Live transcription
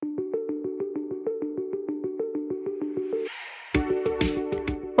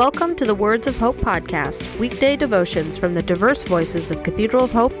Welcome to the Words of Hope podcast, weekday devotions from the diverse voices of Cathedral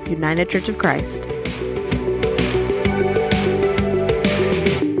of Hope, United Church of Christ.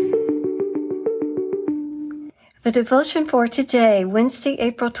 The devotion for today, Wednesday,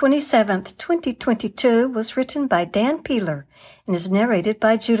 April 27th, 2022, was written by Dan Peeler and is narrated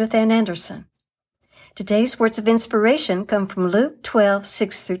by Judith Ann Anderson. Today's words of inspiration come from Luke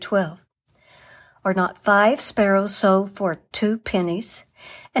 12:6-12. Are not 5 sparrows sold for 2 pennies,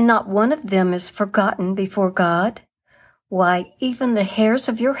 and not one of them is forgotten before God? Why, even the hairs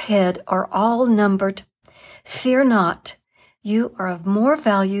of your head are all numbered. Fear not, you are of more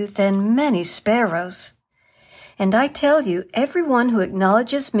value than many sparrows. And I tell you, everyone who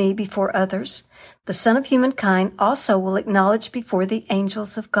acknowledges me before others, the Son of Humankind also will acknowledge before the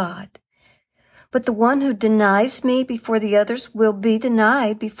angels of God. But the one who denies me before the others will be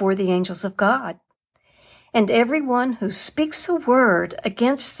denied before the angels of God. And everyone who speaks a word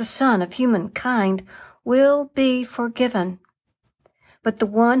against the Son of Humankind will be forgiven. But the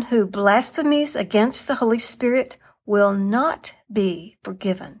one who blasphemes against the Holy Spirit will not be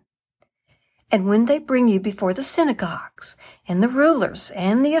forgiven. And when they bring you before the synagogues and the rulers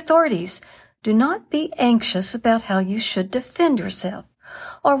and the authorities, do not be anxious about how you should defend yourself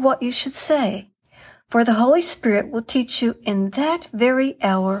or what you should say, for the Holy Spirit will teach you in that very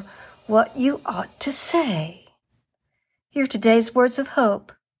hour what you ought to say. Hear today's words of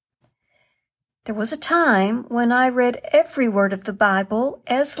hope. There was a time when I read every word of the Bible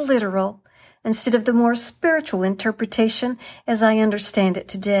as literal instead of the more spiritual interpretation as I understand it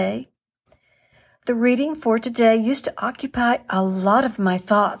today. The reading for today used to occupy a lot of my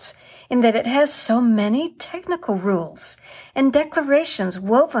thoughts in that it has so many technical rules and declarations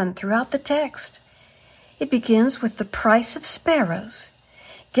woven throughout the text. It begins with the price of sparrows,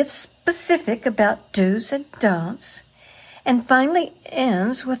 gets specific about do's and don'ts, and finally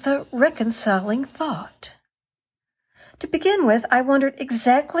ends with a reconciling thought. To begin with, I wondered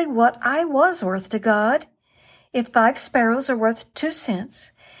exactly what I was worth to God. If 5 sparrows are worth 2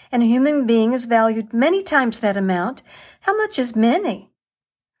 cents, and a human being is valued many times that amount, how much is many?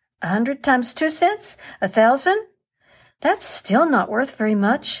 100 times 2 cents? 1,000? That's still not worth very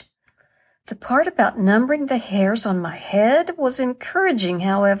much. The part about numbering the hairs on my head was encouraging,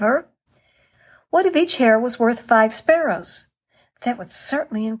 however. What if each hair was worth 5 sparrows? That would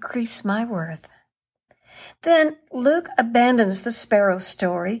certainly increase my worth. Then Luke abandons the sparrow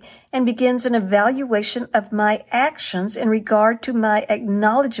story and begins an evaluation of my actions in regard to my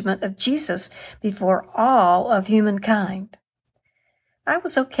acknowledgement of Jesus before all of humankind. I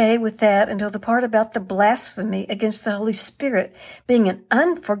was okay with that until the part about the blasphemy against the Holy Spirit being an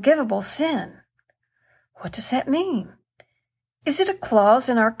unforgivable sin. What does that mean? Is it a clause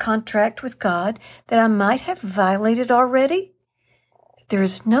in our contract with God that I might have violated already? There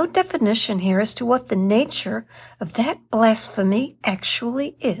is no definition here as to what the nature of that blasphemy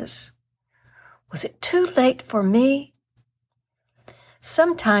actually is. Was it too late for me?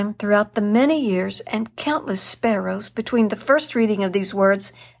 Sometime throughout the many years and countless sparrows between the first reading of these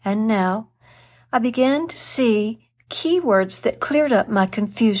words and now, I began to see key words that cleared up my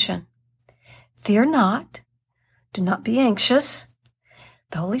confusion. Fear not. Do not be anxious.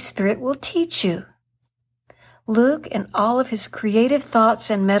 The Holy Spirit will teach you. Luke, in all of his creative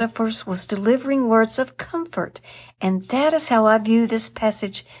thoughts and metaphors, was delivering words of comfort, and that is how I view this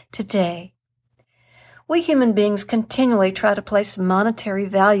passage today. We human beings continually try to place monetary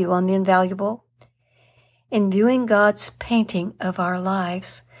value on the invaluable. In viewing God's painting of our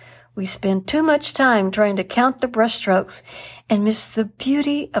lives, we spend too much time trying to count the brushstrokes and miss the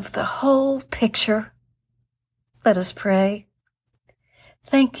beauty of the whole picture. Let us pray.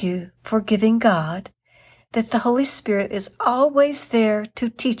 Thank you for giving God that the Holy Spirit is always there to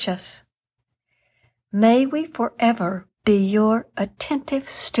teach us. May we forever be your attentive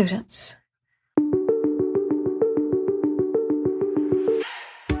students.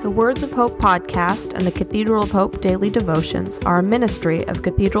 The Words of Hope podcast and the Cathedral of Hope daily devotions are a ministry of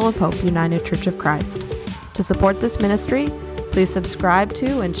Cathedral of Hope United Church of Christ. To support this ministry, please subscribe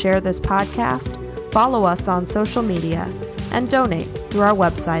to and share this podcast, follow us on social media, and donate through our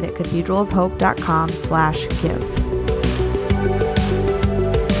website at cathedralofhope.com/give.